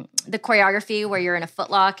the choreography where you're in a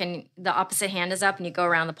footlock and the opposite hand is up and you go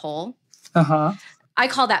around the pole. Uh-huh. I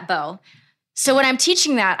call that bow. So when I'm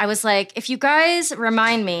teaching that, I was like, if you guys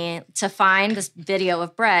remind me to find this video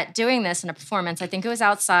of Brett doing this in a performance, I think it was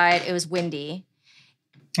outside, it was windy.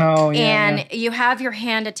 Oh, yeah. And you have your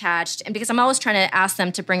hand attached. And because I'm always trying to ask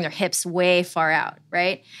them to bring their hips way far out,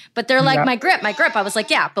 right? But they're like, my grip. I was like,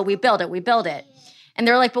 yeah, but we build it. And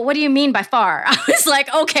they're like, but what do you mean by far? I was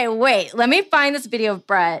like, okay, wait, let me find this video of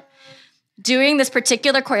Brett doing this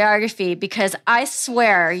particular choreography, because I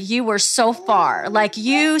swear you were so far. Like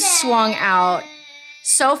you swung out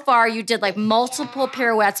so far. You did like multiple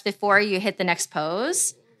pirouettes before you hit the next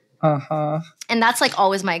pose. Uh-huh. And that's like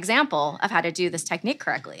always my example of how to do this technique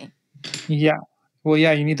correctly. Yeah. Well,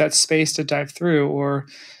 yeah, you need that space to dive through, or,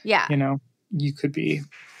 you could be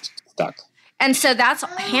stuck. And so that's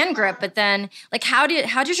hand grip. But then like, how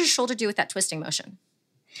did your shoulder do with that twisting motion?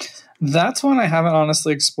 That's one I haven't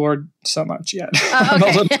honestly explored so much yet.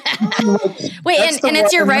 Okay. Wait, and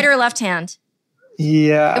it's your right or left hand?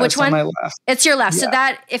 Yeah. Which one? On my left. It's your left. Yeah. So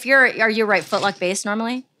that are you right footlock base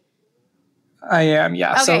normally? I am,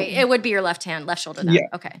 yeah. Okay, so, it would be your left shoulder then. Yeah.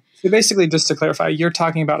 Okay. So basically, just to clarify, you're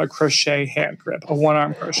talking about a crochet hand grip, a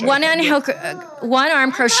one-arm crochet.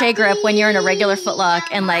 One-arm crochet grip when you're in a regular footlock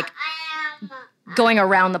and like going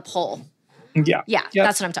around the pole. Yeah. Yeah, yep.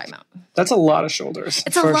 That's what I'm talking about. That's a lot of shoulders.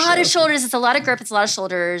 It's a lot of shoulders. It's a lot of grip. It's a lot of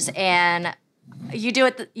shoulders. And you do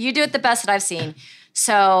it the best that I've seen.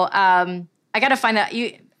 So I got to find that.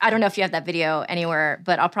 I don't know if you have that video anywhere,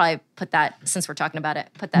 but I'll probably put that, since we're talking about it,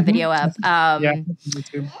 put that video up. Me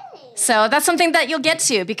too. So that's something that you'll get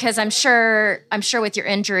to, because I'm sure with your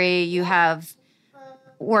injury, you have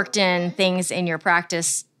worked in things in your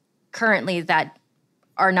practice currently that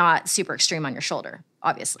are not super extreme on your shoulder,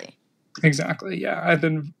 obviously. Exactly. Yeah. I've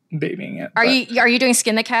been babying it. Are you doing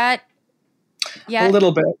skin the cat? Yeah. A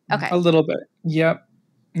little bit. Okay. A little bit. Yep.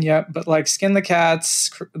 But like skin the cats,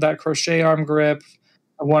 that crochet arm grip,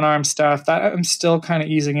 one arm stuff, that I'm still kind of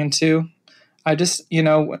easing into. I just,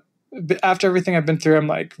 after everything I've been through, I'm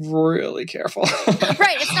like really careful.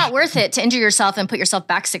 Right. It's not worth it to injure yourself and put yourself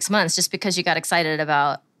back 6 months just because you got excited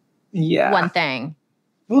about one thing.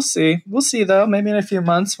 We'll see. We'll see though. Maybe in a few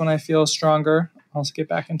months when I feel stronger, I'll get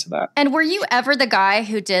back into that. And were you ever the guy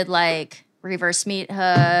who did like reverse meat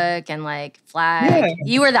hook and like flag. Yeah.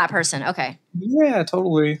 You were that person. Okay. Yeah,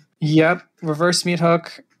 totally. Yep. Reverse meat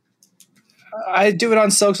hook. I do it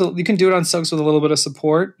on silks. You can do it on silks with a little bit of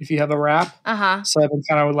support if you have a wrap. So I've been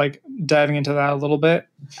kind of like diving into that a little bit.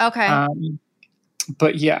 Okay.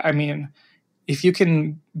 But yeah, I mean, if you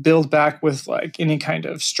can build back with like any kind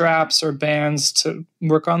of straps or bands to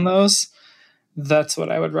work on those, that's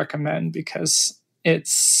what I would recommend, because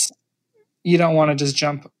you don't want to just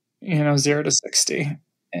jump, 0 to 60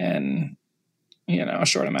 in, a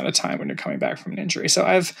short amount of time when you're coming back from an injury. So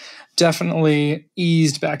I've definitely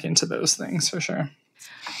eased back into those things for sure.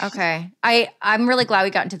 Okay. I'm really glad we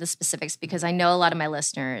got into the specifics, because I know a lot of my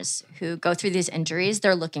listeners who go through these injuries,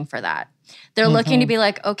 they're looking for that. They're looking to be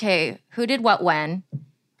like, okay, who did what when?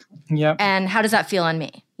 Yep. And how does that feel on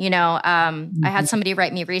me? I had somebody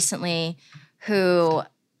write me recently who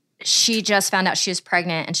she just found out she was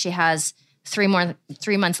pregnant and she has 3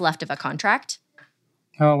 months left of a contract.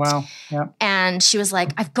 Oh, wow. Yeah. And she was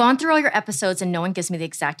like, I've gone through all your episodes and no one gives me the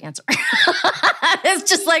exact answer. It's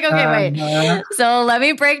just like, okay, wait. So let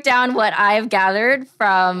me break down what I've gathered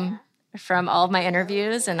from all of my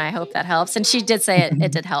interviews, and I hope that helps. And she did say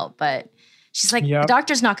it did help, but she's like, the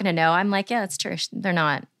doctor's not going to know. I'm like, yeah, that's true. They're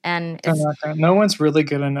not. And no one's really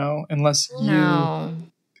going to know unless you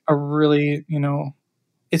are really,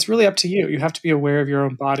 it's really up to you. You have to be aware of your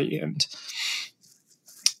own body, and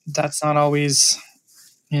that's not always,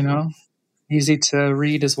 easy to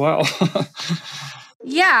read as well.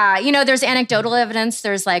 Yeah. There's anecdotal evidence.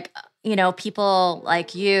 There's like, people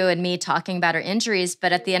like you and me talking about our injuries.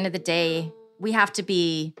 But at the end of the day, we have to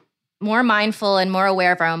be more mindful and more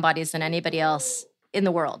aware of our own bodies than anybody else in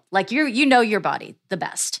the world. Like you know your body the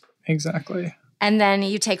best. Exactly. And then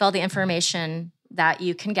you take all the information that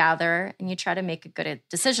you can gather and you try to make a good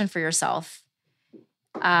decision for yourself.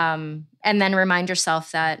 And then remind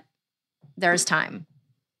yourself that there's time.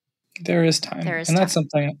 There is time. And that's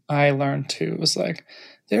something I learned too, was like,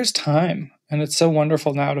 there's time. And it's so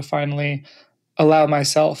wonderful now to finally allow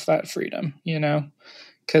myself that freedom,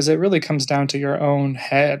 because it really comes down to your own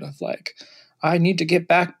head of like, I need to get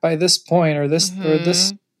back by this point or this,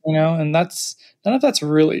 and that's, none of that's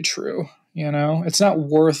really true. It's not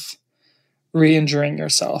worth re-injuring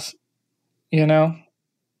yourself,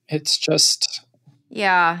 it's just.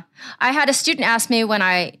 Yeah. I had a student ask me when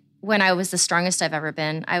I was the strongest I've ever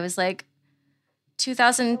been. I was like,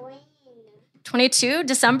 2022,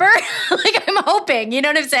 December? Like, I'm hoping, you know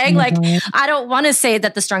what I'm saying? Like, I don't want to say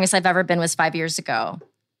that the strongest I've ever been was 5 years ago,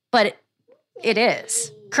 but it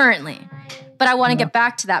is currently. But I want to get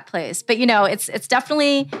back to that place. But, it's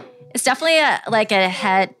definitely like a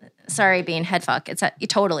head, sorry, being head fuck. It's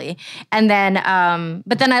totally. And then,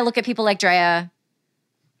 but then I look at people like Drea.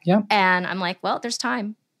 Yeah. And I'm like, well, there's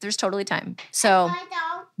time. There's totally time. So.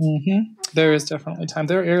 There is definitely time.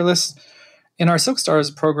 There are airless in our Silk Stars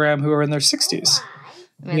program who are in their 60s. It's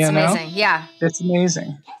amazing. Yeah. It's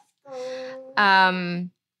amazing.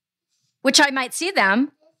 Which I might see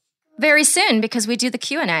them very soon, because we do the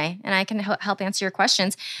Q&A and I can help answer your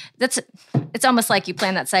questions. It's almost like you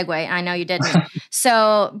planned that segue. I know you didn't.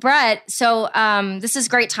 So Brett, this is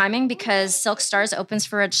great timing, because Silk Stars opens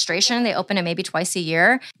for registration. They open it maybe twice a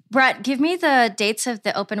year. Brett, give me the dates of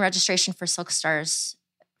the open registration for Silk Stars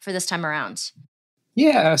for this time around.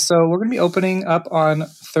 Yeah, so we're going to be opening up on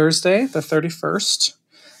Thursday, the 31st.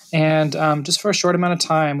 And just for a short amount of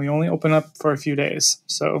time. We only open up for a few days.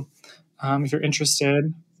 So if you're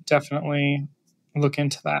interested, definitely look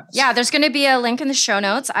into that. Yeah, there's going to be a link in the show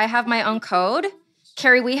notes. I have my own code.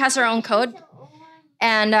 Carrie Wee has her own code.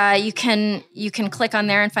 And you can click on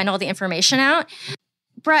there and find all the information out.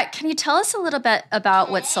 Brett, can you tell us a little bit about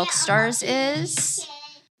what Silk Stars is?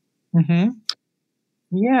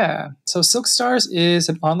 Yeah. So Silk Stars is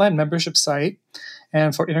an online membership site,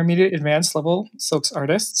 and for intermediate advanced level silks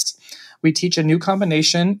artists, we teach a new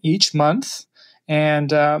combination each month,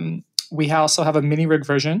 and we also have a mini rig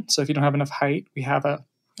version. So if you don't have enough height, we have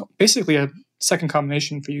basically a second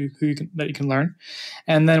combination for you that you can learn,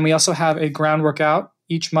 and then we also have a ground workout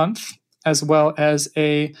each month, as well as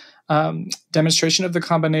a demonstration of the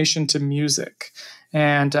combination to music.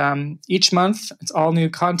 And each month, it's all new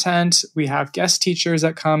content. We have guest teachers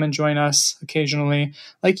that come and join us occasionally,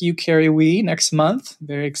 like you, Carrie Wee, next month.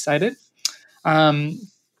 Very excited.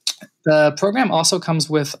 The program also comes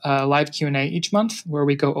with a live Q&A each month, where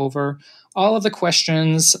we go over all of the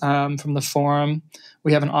questions from the forum.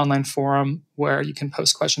 We have an online forum where you can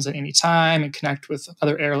post questions at any time and connect with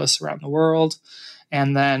other aerialists around the world.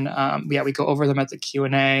 And then, we go over them at the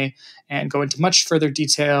Q&A and go into much further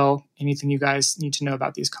detail, anything you guys need to know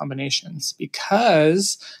about these combinations.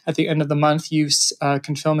 Because at the end of the month, you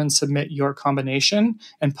can film and submit your combination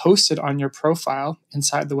and post it on your profile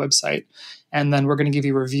inside the website. And then we're going to give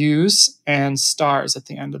you reviews and stars at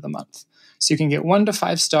the end of the month. So you can get 1 to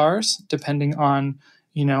 5 stars, depending on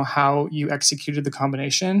how you executed the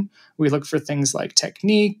combination. We look for things like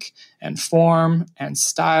technique and form and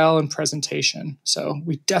style and presentation. So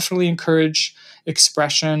we definitely encourage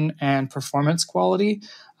expression and performance quality.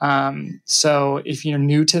 So if you're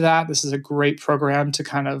new to that, this is a great program to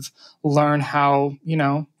kind of learn how,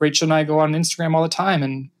 Rachel and I go on Instagram all the time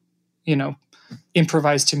and,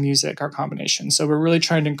 improvise to music, our combination. So we're really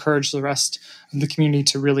trying to encourage the rest of the community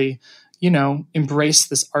to really embrace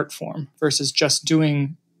this art form versus just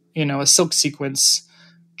doing, a silk sequence,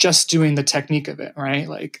 just doing the technique of it, right?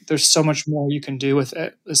 Like there's so much more you can do with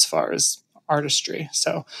it as far as artistry.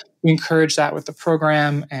 So we encourage that with the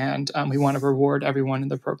program, and we want to reward everyone in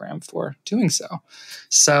the program for doing so.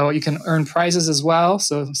 So you can earn prizes as well.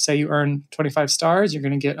 So say you earn 25 stars, you're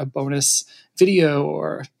going to get a bonus video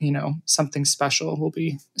or, something special will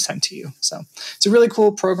be sent to you. So it's a really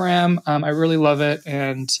cool program. I really love it.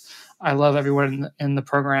 And I love everyone in the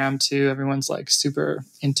program too. Everyone's like super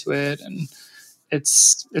into it, and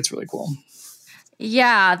it's really cool.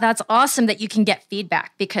 Yeah, that's awesome that you can get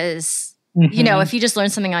feedback because, if you just learn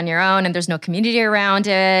something on your own and there's no community around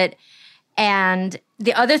it. And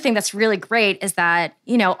the other thing that's really great is that,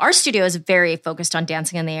 our studio is very focused on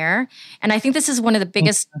dancing in the air. And I think this is one of the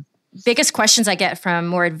biggest questions I get from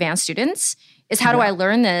more advanced students is how do I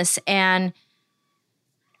learn this? And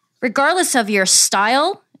regardless of your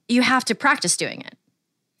style, you have to practice doing it.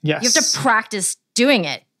 Yes. You have to practice doing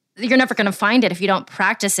it. You're never going to find it if you don't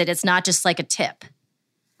practice it. It's not just like a tip.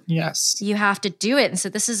 Yes. You have to do it. And so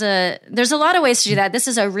there's a lot of ways to do that. This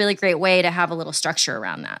is a really great way to have a little structure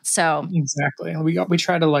around that. So exactly. We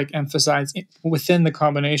try to emphasize within the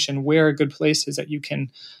combination where a good place is that you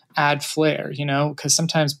can add flair, because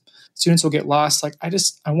sometimes students will get lost. Like,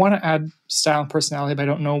 I want to add style and personality, but I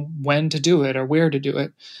don't know when to do it or where to do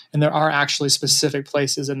it. And there are actually specific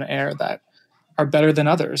places in the air that are better than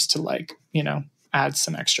others to add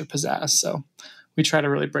some extra pizzazz. So we try to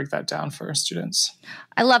really break that down for our students.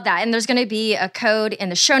 I love that. And there's going to be a code in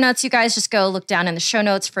the show notes. You guys just go look down in the show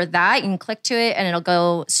notes for that. You can click to it and it'll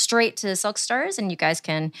go straight to Silk Stars and you guys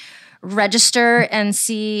can register and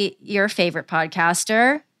see your favorite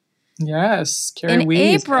podcaster. Yes. Carrie in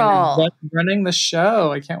April. Running the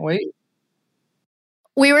show. I can't wait.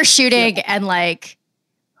 We were shooting and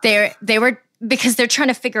they were, because they're trying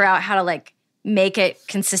to figure out how to make it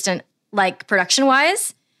consistent, production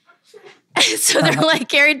wise. So they're like,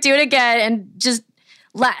 Carrie, do it again and just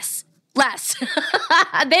less. They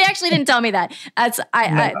actually didn't tell me that.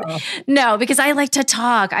 No, because I like to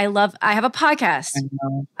talk. I have a podcast.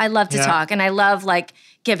 I love to talk and I love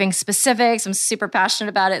giving specifics. I'm super passionate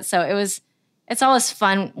about it. So it's always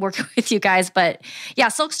fun working with you guys. But yeah,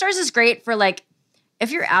 Silk Stars is great for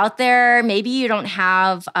if you're out there, maybe you don't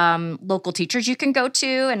have local teachers you can go to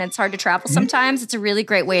and it's hard to travel sometimes. It's a really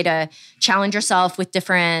great way to challenge yourself with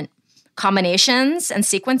different combinations and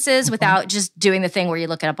sequences without just doing the thing where you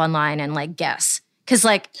look it up online and guess. Because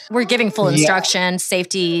we're giving full instruction,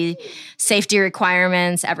 safety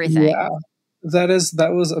requirements, everything. Yeah,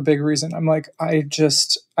 that was a big reason. I'm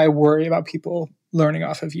I worry about people learning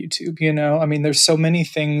off of YouTube. I mean, there's so many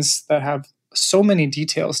things that have so many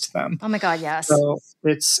details to them. Oh my God, yes. So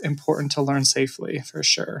it's important to learn safely for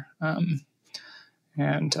sure. I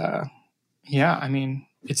mean,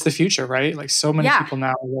 it's the future, right? So many people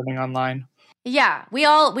now are learning online. Yeah, we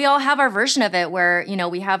all have our version of it where,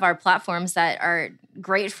 we have our platforms that are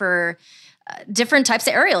great for different types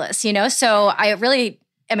of aerialists, So I really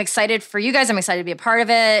am excited for you guys. I'm excited to be a part of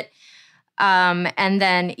it. And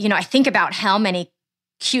then, I think about how many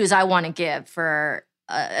cues I want to give for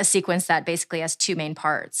a sequence that basically has 2 main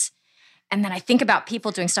parts. And then I think about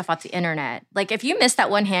people doing stuff off the internet. If you miss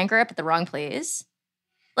that one hand grip at the wrong place,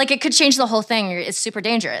 it could change the whole thing. It's super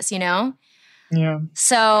dangerous, Yeah.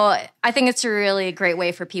 So I think it's a really great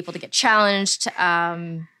way for people to get challenged,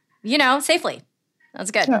 safely.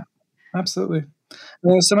 That's good. Yeah, absolutely. It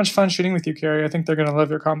was so much fun shooting with you, Carrie. I think they're going to love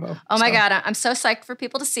your combo. Oh my God. I'm so psyched for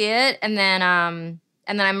people to see it. And then,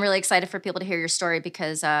 And then I'm really excited for people to hear your story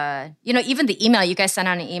because, even the email, you guys sent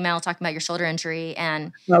out an email talking about your shoulder injury.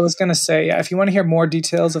 And I was going to say, if you want to hear more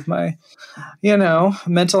details of my,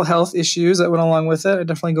 mental health issues that went along with it, I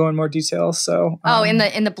definitely go in more detail. So,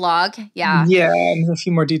 in the blog. Yeah. Yeah. And a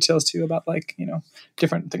few more details too about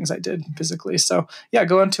different things I did physically. So yeah,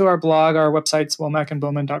 go into our blog, our websites,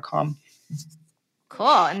 womackandbowman.com. Cool.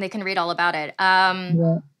 And they can read all about it.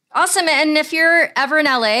 Yeah. Awesome. And if you're ever in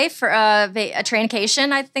LA for a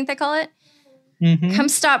traincation, I think they call it, come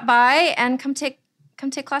stop by and come take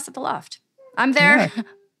class at the Loft. I'm there. Yeah.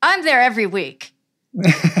 I'm there every week.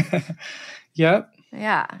 Yep.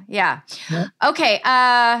 Yeah. Okay.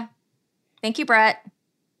 Thank you, Brett.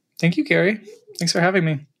 Thank you, Carrie. Thanks for having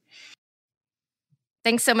me.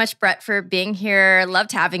 Thanks so much, Brett, for being here.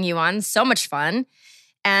 Loved having you on. So much fun.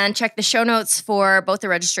 And check the show notes for both the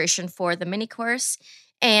registration for the mini course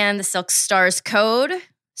and the Silk Stars code.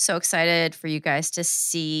 So excited for you guys to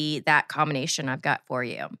see that combination I've got for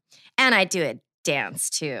you. And I do a dance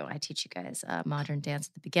too. I teach you guys a modern dance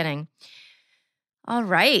at the beginning. All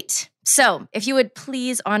right. So if you would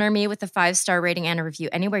please honor me with a 5-star rating and a review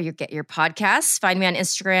anywhere you get your podcasts. Find me on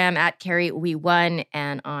Instagram at CarrieWee1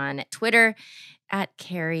 and on Twitter at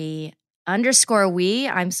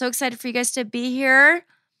Carrie_Wee. I'm so excited for you guys to be here.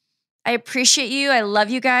 I appreciate you. I love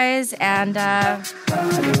you guys. And I'll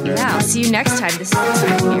see you next time. This is the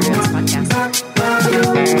Expecting Aerials podcast.